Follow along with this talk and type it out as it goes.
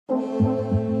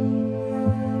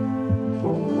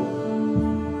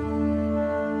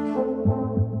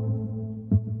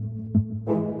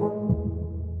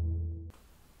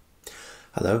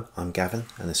Hello, I'm Gavin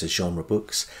and this is Genre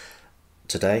Books.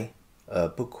 Today, a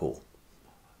book haul.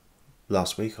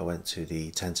 Last week I went to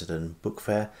the Tenterden book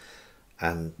fair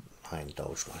and I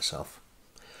indulged myself.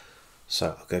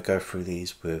 So I'm going to go through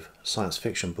these with science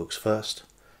fiction books first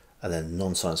and then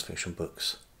non-science fiction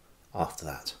books after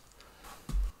that.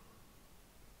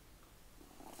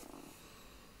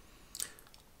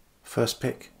 First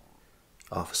pick,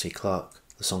 Arthur C. Clarke,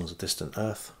 The Songs of Distant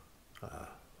Earth,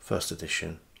 first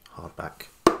edition, hardback,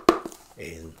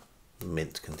 in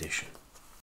mint condition.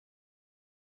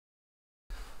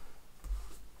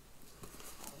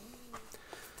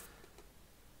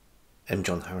 M.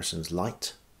 John Harrison's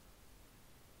Light.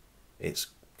 It's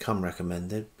come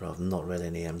recommended, but I've not read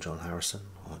any M. John Harrison.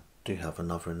 I do have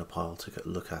another in the pile to get a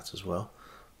look at as well,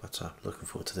 but looking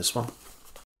forward to this one.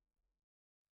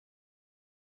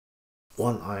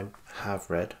 One I have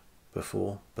read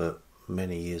before, but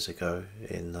many years ago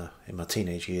in my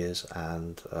teenage years,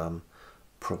 and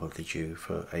probably due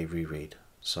for a reread.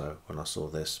 So when I saw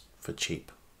this for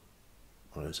cheap,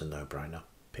 well, it was a no-brainer.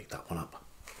 Pick that one up.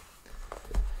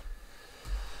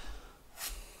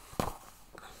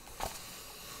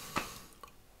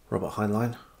 Robert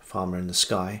Heinlein, Farmer in the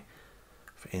Sky,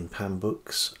 in Pan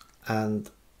Books,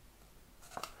 and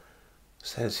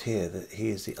says here that he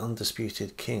is the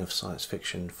undisputed king of science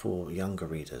fiction for younger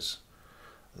readers.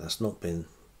 That's not been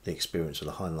the experience of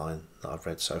the Heinlein that I've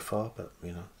read so far, but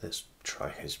you know, let's try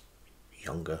his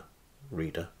younger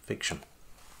reader fiction.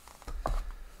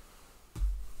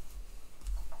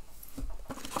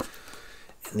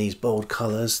 In these bold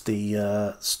colours,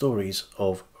 the stories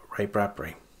of Ray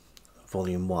Bradbury,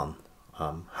 Volume 1.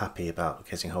 I'm happy about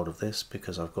getting hold of this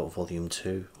because I've got Volume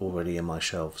 2 already in my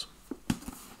shelves.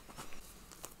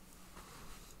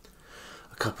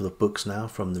 A couple of books now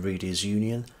from the Readers'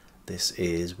 Union. This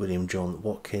is William John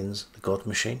Watkins' The God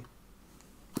Machine,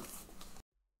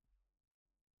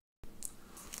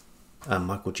 and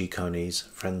Michael G. Coney's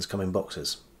Friends Come in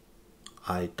Boxes.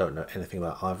 I don't know anything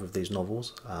about either of these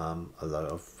novels,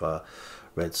 although I've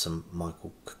read some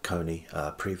Michael Coney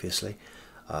previously,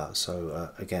 so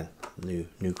again,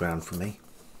 new ground for me.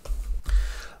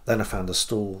 Then I found a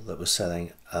stall that was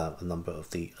selling a number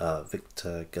of the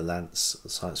Victor Gallant's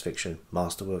science fiction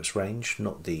Masterworks range,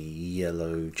 not the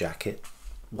yellow jacket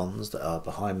ones that are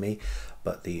behind me,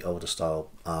 but the older style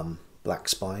black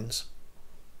spines.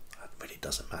 It really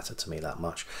doesn't matter to me that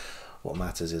much. What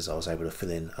matters is I was able to fill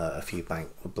in a few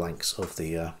blanks of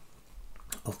the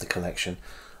collection.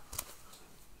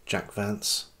 Jack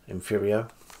Vance, Inferio.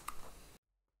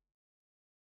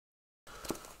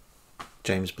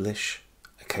 James Blish,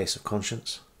 A Case of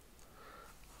Conscience.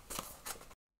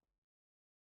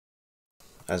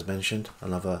 As mentioned,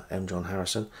 another M. John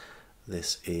Harrison.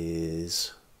 This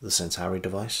is The Centauri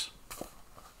Device.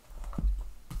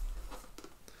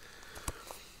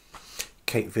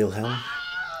 Kate Wilhelm,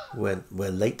 Where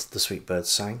Late the Sweet Birds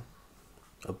Sang.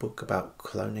 A book about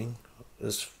cloning,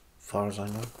 as far as I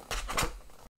know.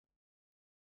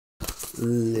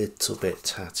 Little bit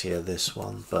tattier this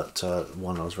one, but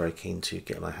one I was very keen to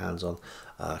get my hands on.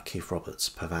 Keith Roberts'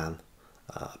 Pavan,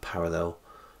 a parallel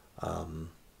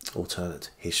alternate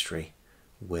history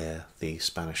where the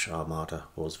Spanish Armada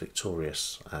was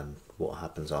victorious and what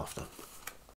happens after.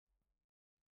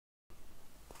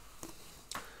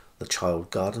 The Child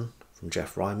Garden from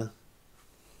Jeff Ryman,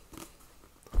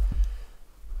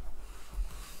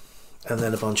 and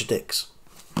then a bunch of dicks.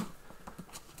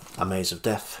 A Maze of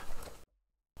Death,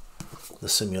 The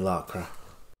Simulacra,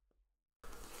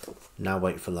 Now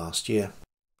Wait for Last Year,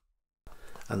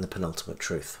 and The Penultimate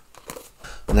Truth.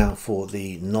 Now for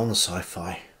the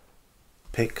non-sci-fi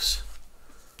picks,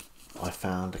 I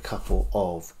found a couple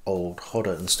of old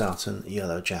Hodder and Stoughton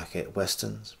Yellow Jacket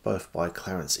westerns, both by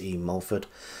Clarence E. Mulford.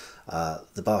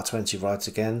 The Bar 20 Rides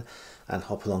Again and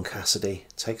Hopalong Cassidy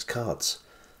Takes Cards.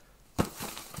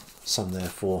 Some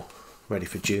therefore ready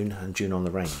for June and June on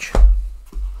the Range.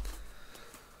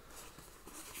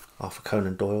 Arthur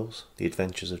Conan Doyle's The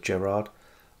Adventures of Gerard.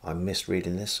 I missed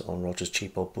reading this on Roger's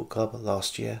Cheap Old Book Club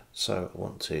last year, so I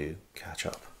want to catch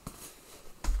up.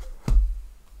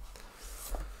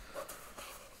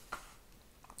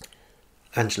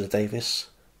 Angela Davis,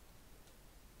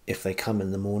 If They Come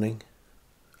in the Morning,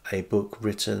 a book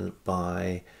written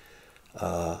by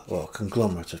a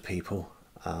conglomerate of people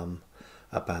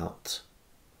about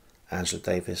Angela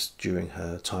Davis during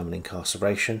her time in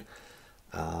incarceration.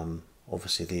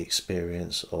 Obviously the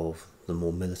experience of the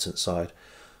more militant side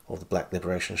of the Black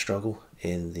liberation struggle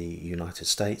in the United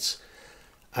States.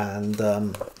 And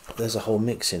there's a whole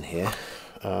mix in here.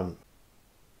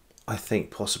 I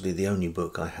think possibly the only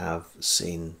book I have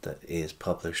seen that is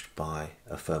published by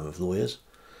a firm of lawyers,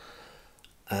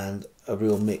 and a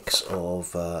real mix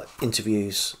of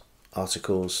interviews,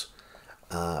 articles,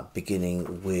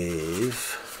 beginning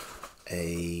with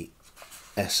a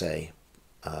essay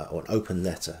or an open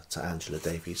letter to Angela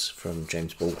Davies from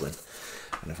James Baldwin.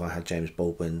 And if I had James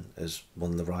Baldwin as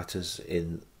one of the writers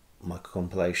in my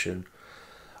compilation,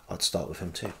 I'd start with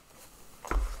him too.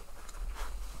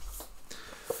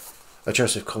 A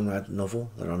Joseph Conrad novel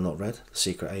that I've not read, The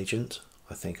Secret Agent.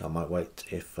 I think I might wait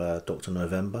if Dr.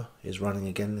 November is running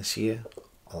again this year.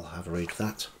 I'll have a read of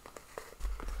that.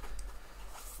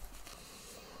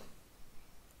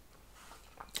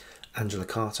 Angela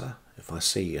Carter. If I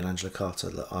see an Angela Carter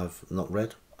that I've not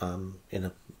read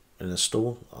in a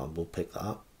store, I will pick that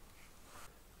up.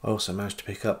 I also managed to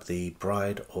pick up The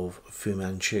Bride of Fu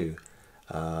Manchu.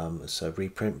 It's a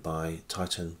reprint by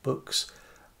Titan Books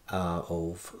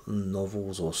of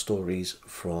novels or stories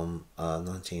from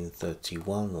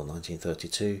 1931 or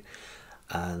 1932,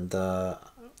 and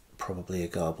probably a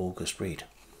Garb August read.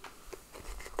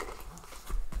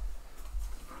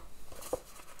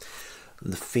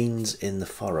 The Fiends in the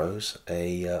Furrows,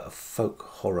 a folk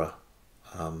horror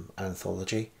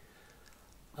anthology.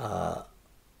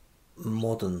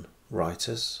 Modern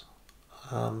writers,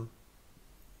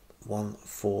 one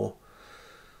for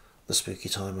the spooky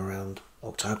time around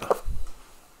October.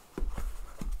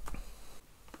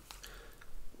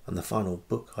 And the final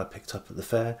book I picked up at the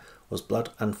fair was Blood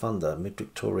and Thunder,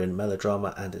 Mid-Victorian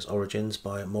Melodrama and Its Origins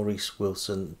by Maurice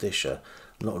Wilson Disher.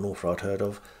 Not an author I'd heard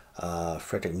of.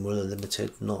 Frederick Muller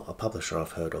Limited, not a publisher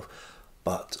I've heard of.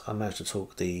 But I managed to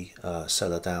talk the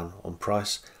seller down on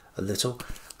price a little,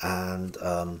 and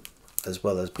as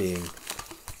well as being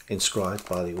inscribed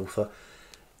by the author,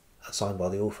 signed by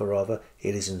the author rather,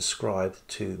 it is inscribed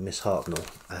to Miss Hartnell.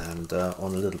 And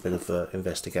on a little bit of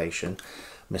investigation,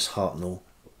 Miss Hartnell,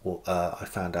 I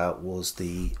found out, was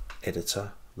the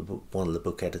editor, one of the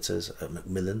book editors at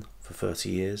Macmillan for 30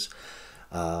 years,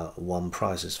 won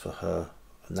prizes for her,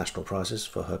 national prizes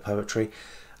for her poetry,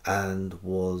 and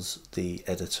was the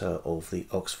editor of the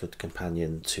Oxford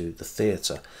Companion to the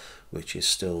Theatre, which is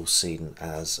still seen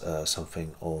as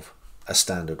something of a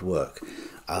standard work.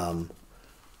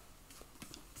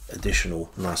 Additional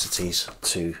niceties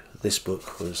to this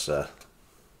book was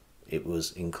it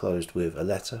was enclosed with a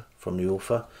letter from the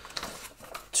author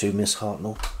to Miss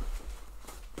Hartnell,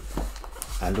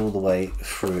 and all the way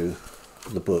through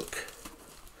the book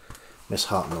Miss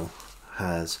Hartnell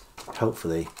has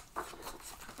helpfully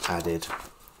added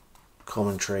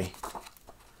commentary,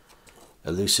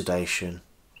 elucidation,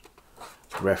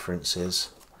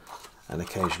 references and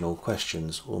occasional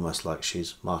questions, almost like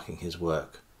she's marking his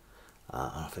work.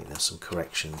 I think there's some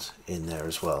corrections in there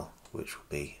as well, which will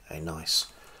be a nice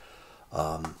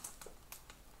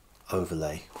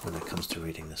overlay when it comes to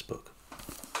reading this book.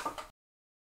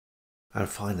 And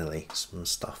finally, some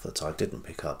stuff that I didn't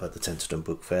pick up at the Tenterden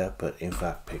Book Fair, but in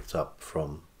fact picked up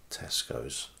from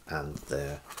Tesco's and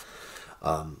their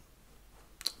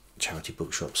charity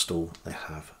bookshop stall they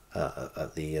have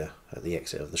at the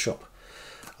exit of the shop.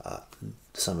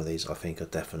 Some of these I think are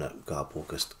definite Garb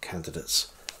August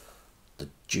candidates. The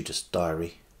Judas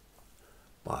Diary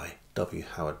by W.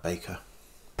 Howard Baker.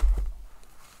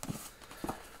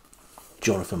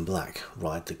 Jonathan Black,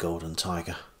 Ride the Golden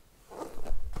Tiger.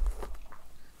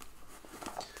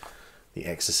 The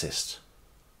Exorcist.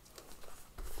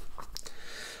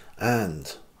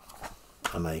 And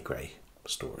a May Gray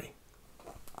story.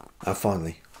 And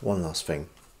finally, one last thing.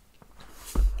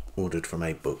 Ordered from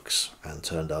A Books and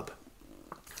turned up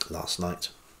last night.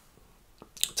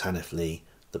 Tanith Lee,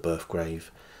 The Birth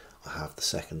Grave. I have the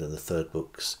second and the third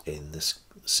books in this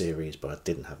series, but I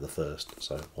didn't have the first,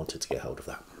 so I wanted to get hold of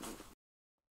that.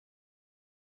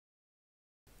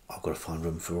 I've got to find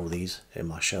room for all these in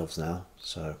my shelves now,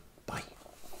 so bye.